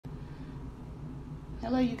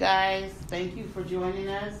Hello, you guys. Thank you for joining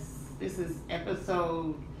us. This is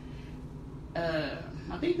episode, I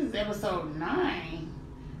think this is episode 9,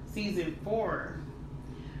 season 4.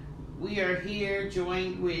 We are here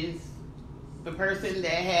joined with the person that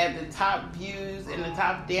had the top views and the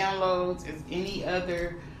top downloads as any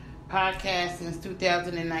other podcast since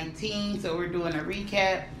 2019. So we're doing a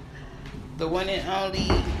recap. The one and only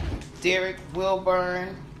Derek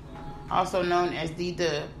Wilburn, also known as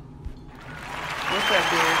D-Dub. What's up, Derek?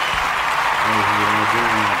 Hey, how y'all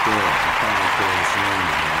doing out there? The podcast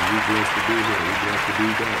landed, man. We blessed to be here. We blessed to be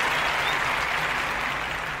back.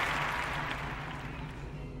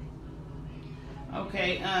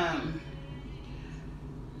 Okay,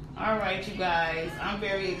 all right, you guys. I'm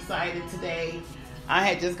very excited today. I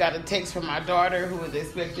had just got a text from my daughter who was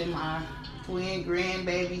expecting my twin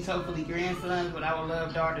grandbabies, hopefully grandsons, but I would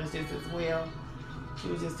love daughters just as well. She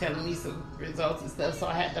was just telling me some results and stuff, so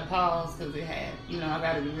I had to pause because it had, I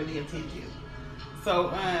got to be really attentive.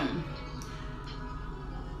 So,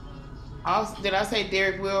 also, did I say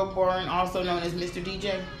Derek Wilburn, also known as Mr.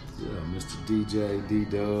 DJ? Yeah, Mr. DJ,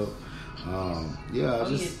 D-Dub.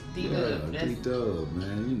 D-Dub,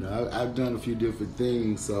 man. I've done a few different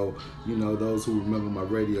things, so, those who remember my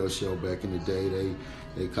radio show back in the day,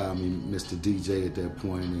 they called me Mr. DJ at that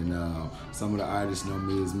point, and some of the artists know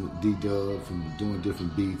me as D-Dub from doing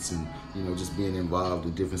different beats and, just being involved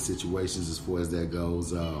in different situations as far as that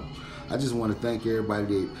goes. I just want to thank everybody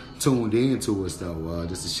that tuned in to us, though.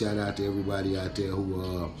 Just a shout out to everybody out there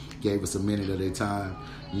who gave us a minute of their time,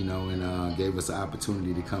 and gave us an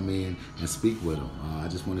opportunity to come in and speak with them. I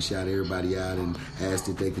just want to shout everybody out and ask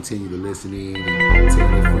that they continue to listen in and tell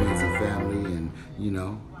their friends and family and,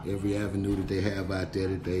 every avenue that they have out there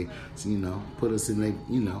that they, put us in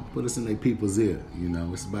their people's ear.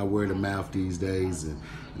 It's about word of mouth these days, and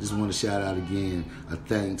I just want to shout out again a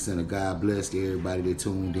thanks and a God bless to everybody that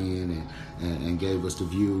tuned in and gave us the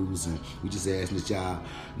views, and we just asking that y'all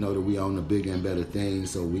know that we own the bigger and better things,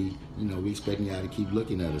 so we expecting y'all to keep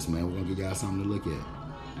looking at us, man. We're gonna give y'all something to look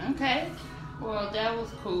at. Okay, well, that was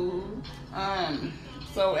cool.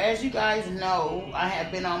 So as you guys know, I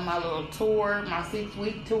have been on my little tour, my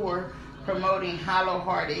 6-week tour, promoting Hollow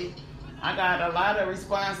Hearted. I got a lot of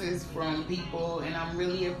responses from people, and I'm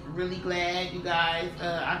really, really glad, you guys.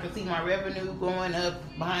 I can see my revenue going up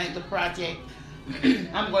behind the project.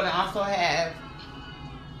 I'm going to also have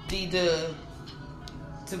D-Dub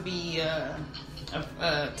to be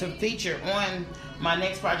to feature on my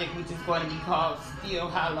next project, which is going to be called Still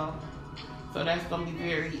Hollow. So that's going to be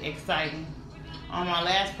very exciting. On my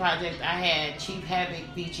last project, I had Chief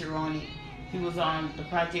Havoc feature on it. He was on the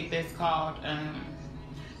project that's called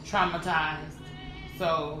Traumatized.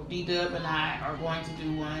 So D-Dub and I are going to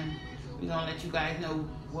do one. We're going to let you guys know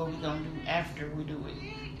what we're going to do after we do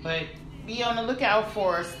it. But be on the lookout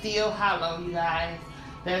for Still Hollow, you guys.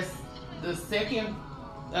 That's the second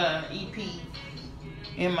EP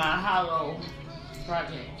in my Hollow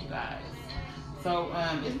project, you guys. So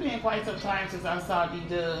it's been quite some time since I saw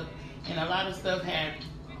D-Dub. And a lot of stuff had,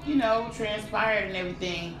 transpired and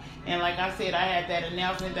everything. And like I said, I had that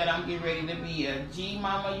announcement that I'm getting ready to be a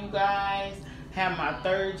G-mama, you guys. Have my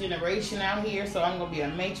 3rd generation out here, so I'm going to be a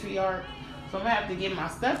matriarch. So I'm going to have to get my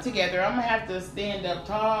stuff together. I'm going to have to stand up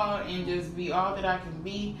tall and just be all that I can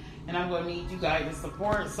be. And I'm going to need you guys'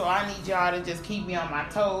 support. So I need y'all to just keep me on my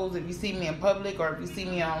toes. If you see me in public, or if you see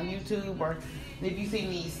me on YouTube, or if you see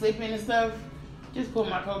me slipping and stuff, just pull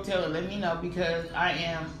my coattail and let me know, because I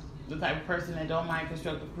am the type of person that don't mind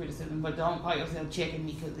constructive criticism, but don't call yourself checking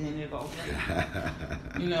me, because then it'll go,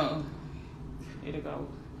 it'll go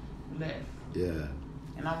left. Yeah.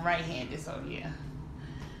 And I'm right-handed, so yeah.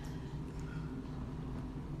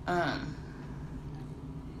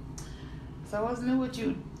 So what's new with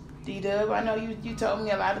you, D-Dub? I know you told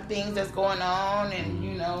me a lot of things that's going on,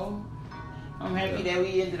 and I'm happy that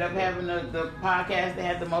we ended up having the podcast that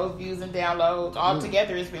had the most views and downloads.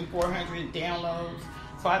 Altogether, it's been 400 downloads.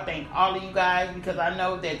 So I thank all of you guys, because I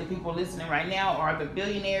know that the people listening right now are the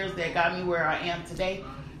billionaires that got me where I am today.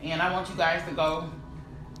 And I want you guys to go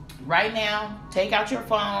right now, take out your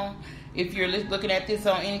phone. If you're looking at this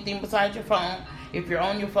on anything besides your phone, if you're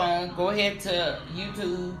on your phone, go ahead to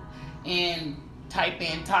YouTube and type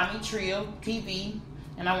in Tomii Trill TV.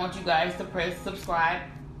 And I want you guys to press subscribe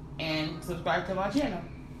and subscribe to my channel.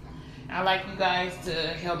 I'd like you guys to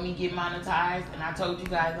help me get monetized, and I told you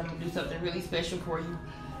guys I'm going to do something really special for you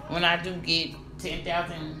when I do get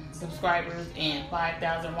 10,000 subscribers and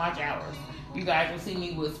 5,000 watch hours. You guys will see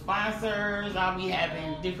me with sponsors. I'll be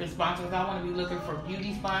having different sponsors. I want to be looking for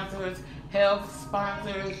beauty sponsors, health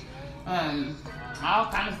sponsors, all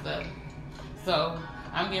kind of stuff. So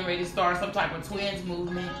I'm getting ready to start some type of twins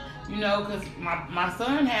movement, you know, because my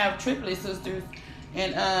son have triplet sisters,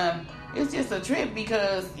 and it's just a trip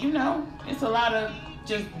because, you know, it's a lot of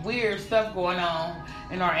just weird stuff going on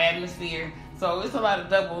in our atmosphere. So it's a lot of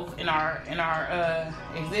doubles in our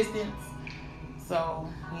existence. So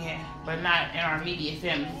yeah, but not in our immediate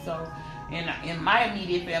family. So in my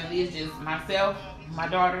immediate family, it's just myself, my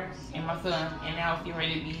daughter, and my son, and now it's getting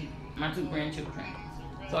ready to be my 2 grandchildren.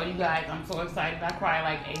 So you guys, I'm so excited. I cried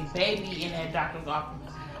like a baby in that doctor's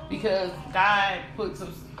office because God put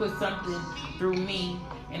something through me,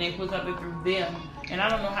 and they put something through them. And I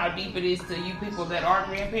don't know how deep it is to you people that are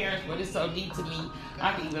grandparents, but it's so deep to me.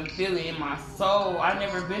 I can even feel it in my soul. I've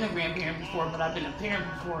never been a grandparent before, but I've been a parent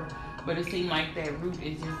before. But it seemed like that root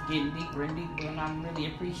is just getting deeper and deeper, and I'm really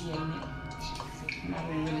appreciating it. And I've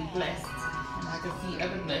been really blessed, and I can see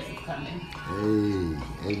other blessings coming.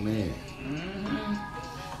 Hey, amen.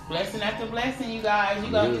 Mm-hmm. Blessing after blessing, you guys.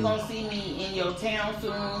 You're gonna see me in your town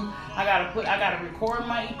soon. I gotta record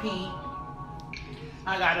my EP.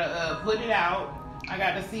 I gotta put it out. I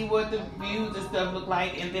gotta see what the views and stuff look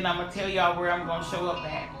like, and then I'm gonna tell y'all where I'm gonna show up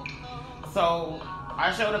at. So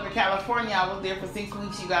I showed up in California. I was there for 6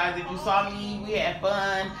 weeks, you guys. If you saw me, we had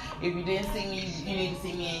fun. If you didn't see me, you need to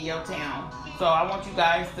see me in your town. So I want you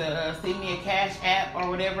guys to send me a Cash App or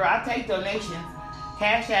whatever. I take donations.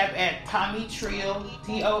 Cash App at Tomii Trill,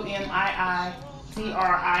 TOMII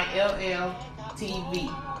TRILL TV.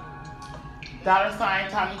 $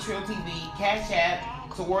 Tomii Trill TV. Cash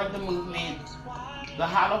App toward the movement, the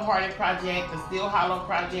Hollow Hearted Project, the Still Hollow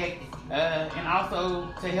Project, and also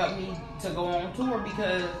to help me to go on tour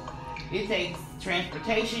because it takes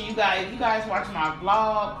transportation. You guys watch my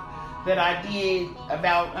vlog that I did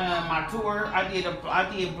about my tour. I did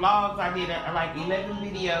vlogs. I did like 11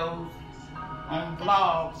 videos on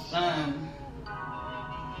vlogs,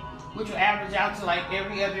 which will average out to like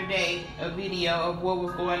every other day a video of what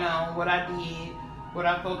was going on, what I did, what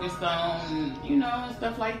I focused on, you know, and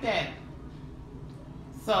stuff like that.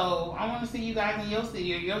 So I want to see you guys in your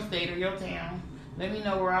city or your state or your town. Let me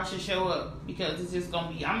know where I should show up because it's just going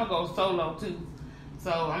to be, I'm going to go solo too.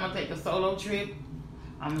 So I'm going to take a solo trip.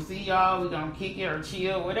 I'm going to see y'all. We're going to kick it or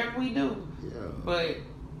chill, whatever we do. Yeah. But,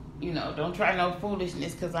 you know, don't try no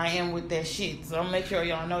foolishness because I am with that shit. So make sure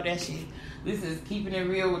y'all know that shit. This is keeping it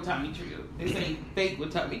real with Tomii Trill. This ain't fake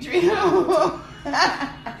with Tomii Trill.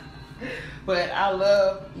 But I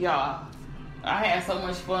love y'all. I had so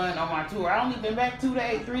much fun on my tour. I only been back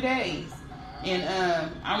 3 days. And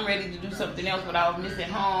I'm ready to do something else, but I was missing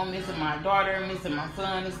home, missing my daughter, missing my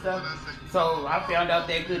son and stuff. So I found out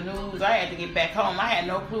that good news. I had to get back home. I had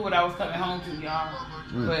no clue what I was coming home to, y'all.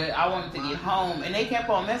 But I wanted to get home. And they kept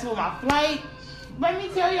on messing with my flight. Let me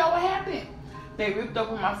tell y'all what happened. They ripped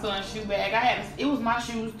open my son's shoe bag. It was my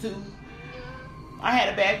shoes too. I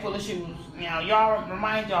had a bag full of shoes. You know, y'all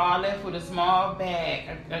remind y'all I left with a small bag,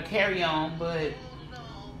 a carry-on, but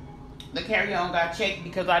the carry-on got checked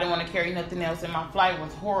because I didn't want to carry nothing else, and my flight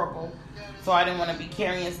was horrible. So I didn't want to be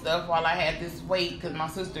carrying stuff while I had this weight because my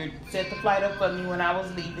sister set the flight up for me when I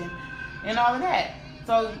was leaving and all of that.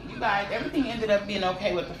 So you guys, everything ended up being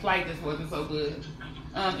okay with the flight. Just wasn't so good.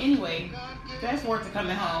 Anyway, fast forward to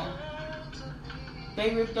coming home.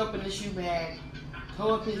 They ripped open the shoe bag,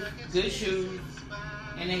 tore up his good shoes,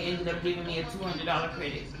 and they ended up giving me a $200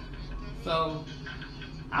 credit. So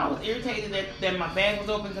I was irritated that my bag was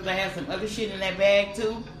open because I had some other shit in that bag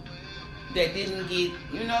too that didn't get,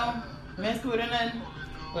 you know, messed with or nothing.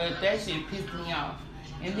 But that shit pissed me off.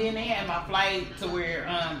 And then they had my flight to where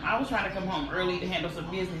I was trying to come home early to handle some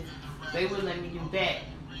business. They wouldn't let me do that.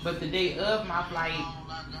 But the day of my flight,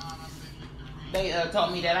 they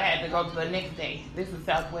told me that I had to go to the next day. This is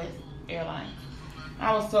Southwest Airlines.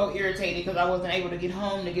 I was so irritated because I wasn't able to get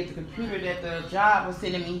home to get the computer that the job was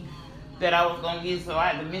sending me that I was going to get, so I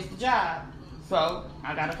had to miss the job. So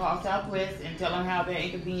I got to call Southwest and tell them how they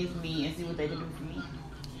inconvenienced me and see what they can do for me.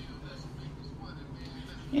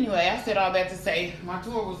 Anyway, I said all that to say my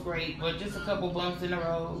tour was great, but just a couple bumps in the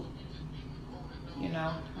road. You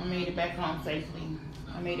know, I made it back home safely.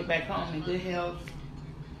 I made it back home in good health.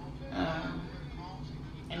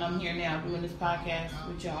 And I'm here now doing this podcast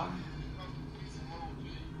with y'all.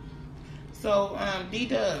 So,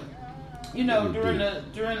 D-Dub, you know, during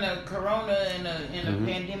the corona and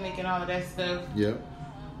the pandemic and all of that stuff. Yeah.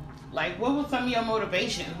 Like, what was some of your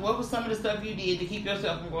motivations? What was some of the stuff you did to keep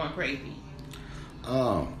yourself from going crazy?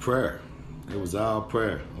 Prayer. It was all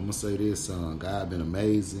prayer. I'm gonna say this, God been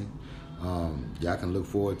amazing. Y'all can look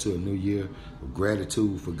forward to a new year of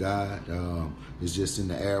gratitude for God. It's just in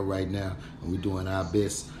the air right now, and we're doing our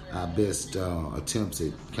best attempts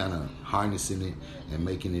at kind of harnessing it and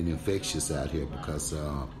making it infectious out here, because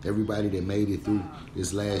everybody that made it through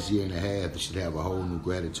this last year and a half should have a whole new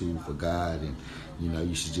gratitude for God, and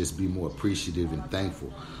you should just be more appreciative and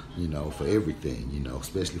thankful, for everything,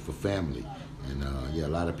 especially for family. And a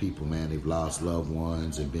lot of people, man, they've lost loved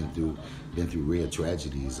ones and been through real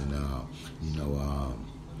tragedies, and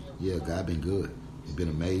God been good. He's been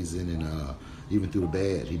amazing, and even through the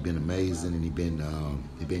bad, he's been amazing, and he been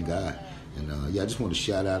God. And I just want to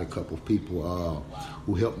shout out a couple of people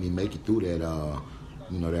who helped me make it through that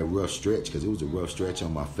that rough stretch, because it was a rough stretch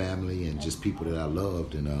on my family and just people that I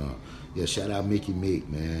loved. And shout out Mickey Mick,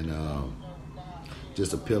 man,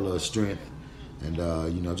 just a pillar of strength. And,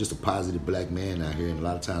 just a positive black man out here. And a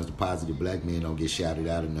lot of times the positive black men don't get shouted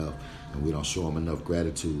out enough, and we don't show them enough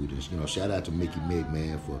gratitude. And, shout out to Mickey Mick,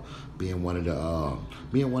 man, for being one of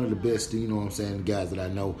the best, the guys that I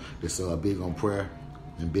know that's big on prayer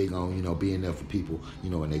and big on, being there for people,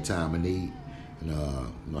 in their time of need. And,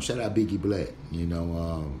 shout out Biggie Black,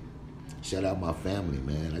 shout out my family,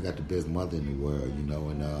 man. I got the best mother in the world, and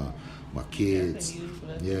my kids.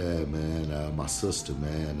 Yeah, man, my sister,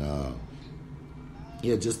 man.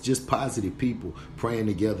 Just positive people praying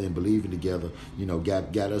together and believing together,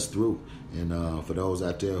 got us through. And for those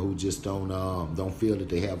out there who just don't feel that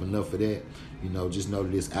they have enough of that, just know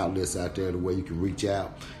that there's outlets out there the way you can reach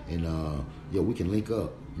out, and we can link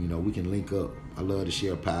up. We can link up. I love to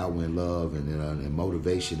share power and love and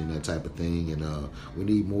motivation and that type of thing, and we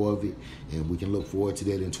need more of it, and we can look forward to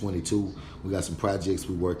that in 22. We got some projects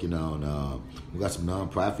we're working on. We got some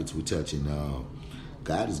nonprofits we're touching.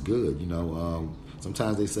 God is good,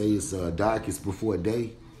 Sometimes they say it's darkest before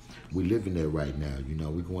day. We're living there right now.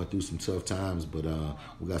 We're going through some tough times, but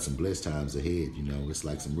we got some blessed times ahead. It's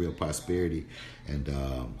like some real prosperity and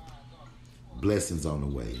blessings on the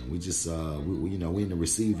way. And we just, we're in the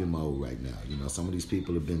receiving mode right now. Some of these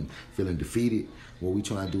people have been feeling defeated. What we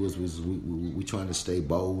trying to do is we trying to stay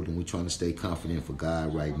bold, and we trying to stay confident for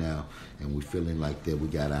God right now. And we're feeling like that we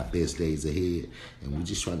got our best days ahead, and we're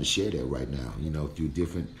just trying to share that right now, through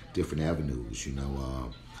different avenues.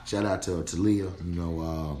 Shout out to Leah.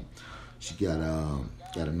 She got a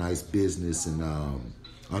nice business and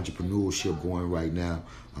entrepreneurship going right now.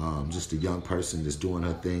 Just a young person that's doing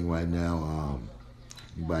her thing right now.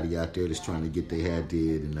 Anybody out there that's trying to get their hair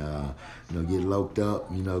did and get loped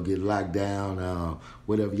up, get locked down,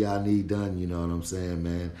 whatever y'all need done, you know what I'm saying,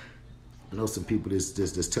 man. I know some people that's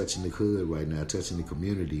touching the hood right now, touching the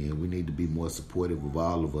community, and we need to be more supportive of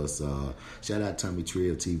all of us. Shout out Tomii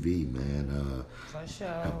Trill TV, man. For sure.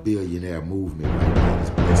 A billionaire movement right now. It's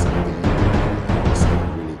blessing the game. It's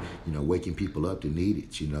really, waking people up to need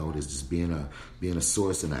it. There's just being a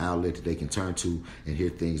source and an outlet that they can turn to and hear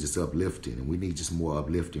things that's uplifting. And we need just more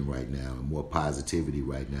uplifting right now and more positivity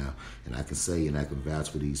right now. And I can say and I can vouch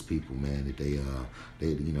for these people, man, that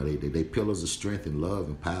they pillars of strength and love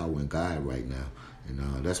and power and God right now.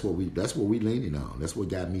 And that's what we leaning on. That's what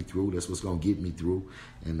got me through. That's what's gonna get me through.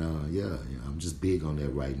 And I'm just big on that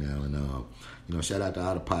right now. And shout out to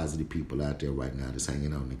all the positive people out there right now that's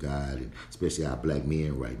hanging on to God, and especially our black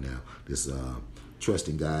men right now. This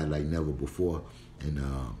trusting God like never before, and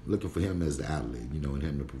looking for Him as the outlet, and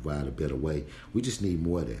Him to provide a better way. We just need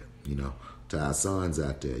more of that, To our sons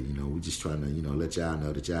out there, we just trying to, let y'all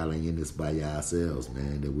know that y'all ain't in this by yourselves,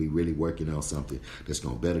 man, that we really working on something that's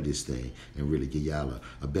going to better this thing and really give y'all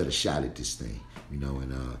a better shot at this thing,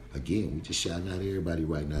 and again, we just shouting out everybody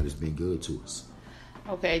right now that's been good to us.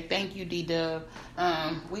 Okay, thank you, D-Dub.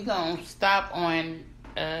 We going to stop on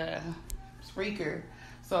Spreaker,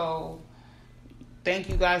 so thank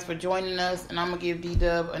you guys for joining us, and I'm going to give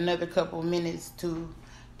D-Dub another couple minutes to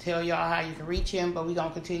tell y'all how you can reach him, but we're going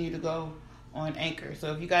to continue to go on Anchor.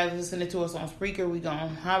 So if you guys are listening to us on Spreaker, we're going to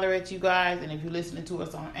holler at you guys. And if you're listening to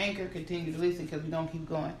us on Anchor, continue to listen, because we're going to keep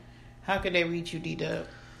going. How can they reach you, D-Dub?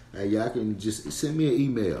 Hey, y'all can just send me an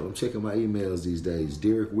email. I'm checking my emails these days.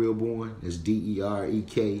 Derek Wilborn, that's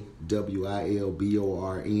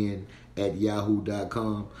DerekWilborn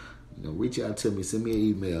 @yahoo.com. Reach out to me, send me an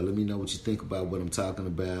email, let me know what you think about what I'm talking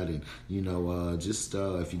about, and just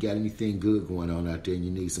if you got anything good going on out there and you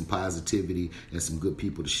need some positivity and some good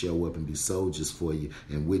people to show up and be soldiers for you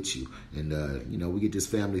and with you, and we get this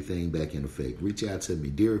family thing back in effect. Reach out to me,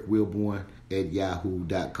 Derek Wilborn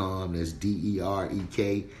 @yahoo.com. That's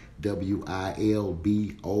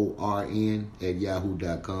DerekWilborn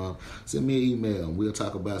 @yahoo.com. Send me an email and we'll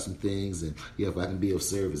talk about some things, and if I can be of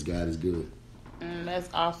service, God is good. That's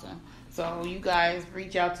awesome. So you guys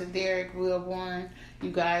reach out to Derek Wilborn.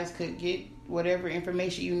 You guys could get whatever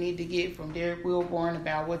information you need to get from Derek Wilborn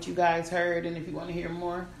about what you guys heard, and if you want to hear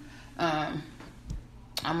more. I'm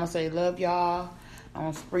going to say love y'all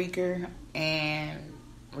on Spreaker, and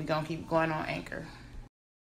we're going to keep going on Anchor.